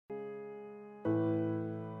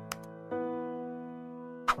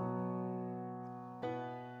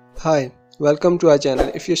Hi, welcome to our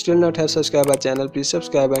channel. If you still not have subscribed our channel, please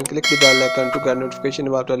subscribe and click the bell icon to get notification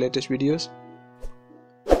about our latest videos.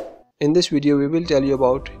 In this video, we will tell you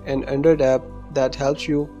about an Android app that helps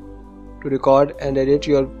you to record and edit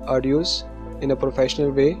your audios in a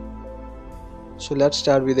professional way. So let's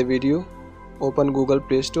start with the video. Open Google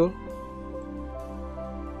Play Store.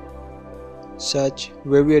 Search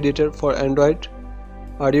WaveEditor for Android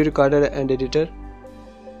audio recorder and editor.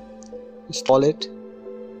 Install it.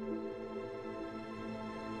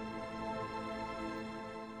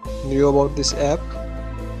 Knew about this app.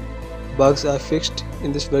 Bugs are fixed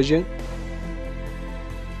in this version.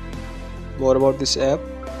 More about this app.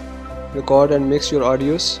 Record and mix your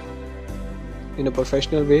audios in a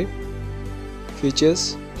professional way.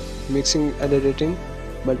 Features: mixing and editing,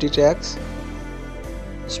 multi-tracks,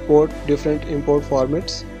 support different import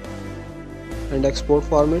formats and export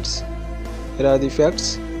formats. Here are the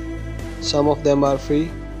effects. Some of them are free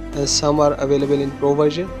and some are available in Pro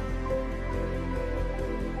version.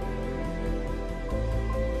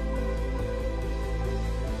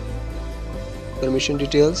 Permission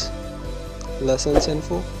details, lessons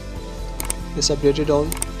info is updated on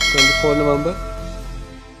 24 November.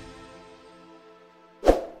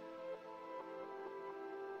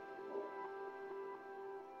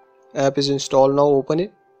 App is installed now. Open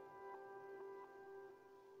it.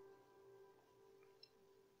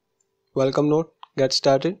 Welcome note. Get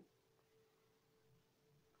started.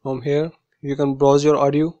 From here you can browse your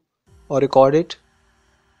audio or record it.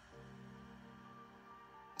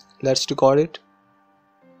 Let's record it.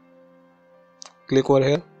 Click over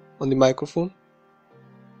here on the microphone.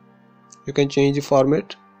 You can change the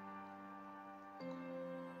format.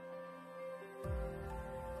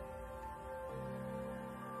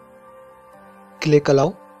 Click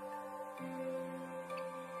allow.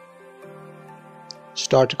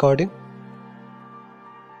 Start recording.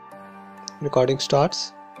 Recording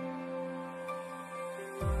starts.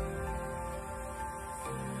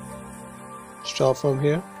 Stop from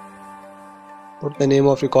here. Put the name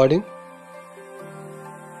of recording.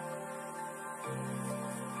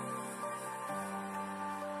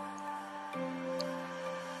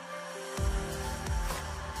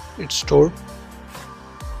 It's stored.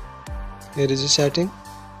 Here is the setting.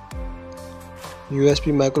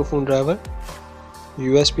 USB microphone driver,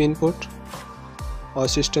 USB input or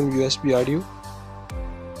system USB audio,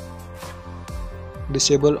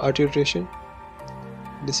 disable arbitration,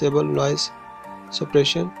 disable noise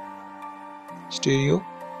suppression, stereo,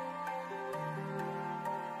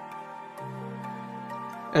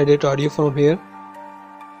 edit audio from here.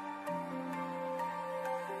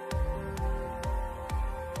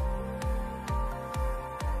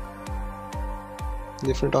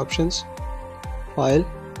 Different options. File,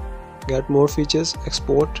 get more features,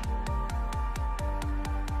 export.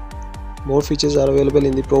 More features are available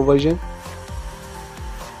in the Pro version.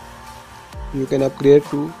 You can upgrade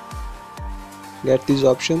to get these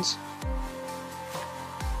options.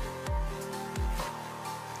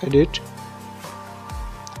 Edit,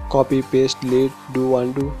 copy, paste, delete, do,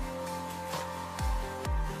 undo.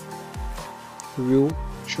 View,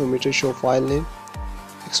 show meter, show file name,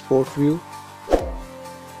 export view.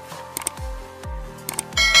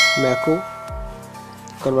 Macro,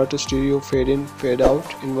 convert to stereo, fade in, fade out,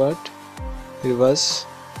 invert, reverse.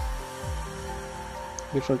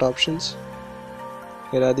 Different options.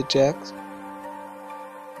 Here are the tracks: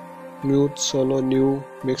 mute, solo, new,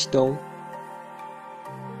 mix down.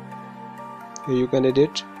 Here you can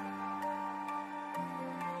edit.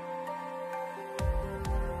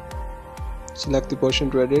 Select the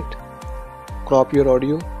portion to edit. Crop your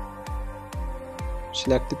audio.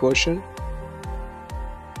 Select the portion.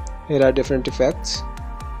 Here are different effects.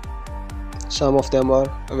 Some of them are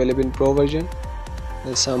available in Pro version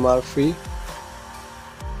and some are free.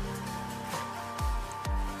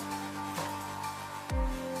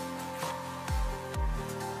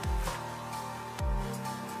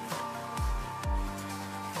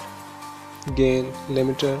 Gain,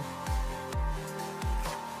 limiter.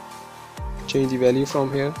 Change the value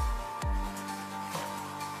from here.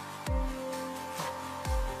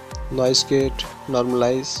 Noise gate,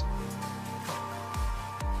 normalize.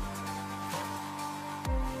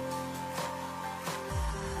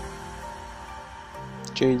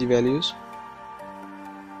 Change the values.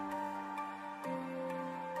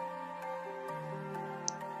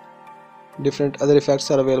 Different other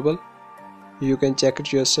effects are available. You can check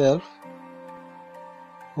it yourself.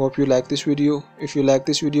 Hope you like this video. If you like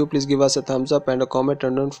this video, please give us a thumbs up and a comment,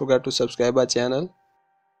 and don't forget to subscribe our channel.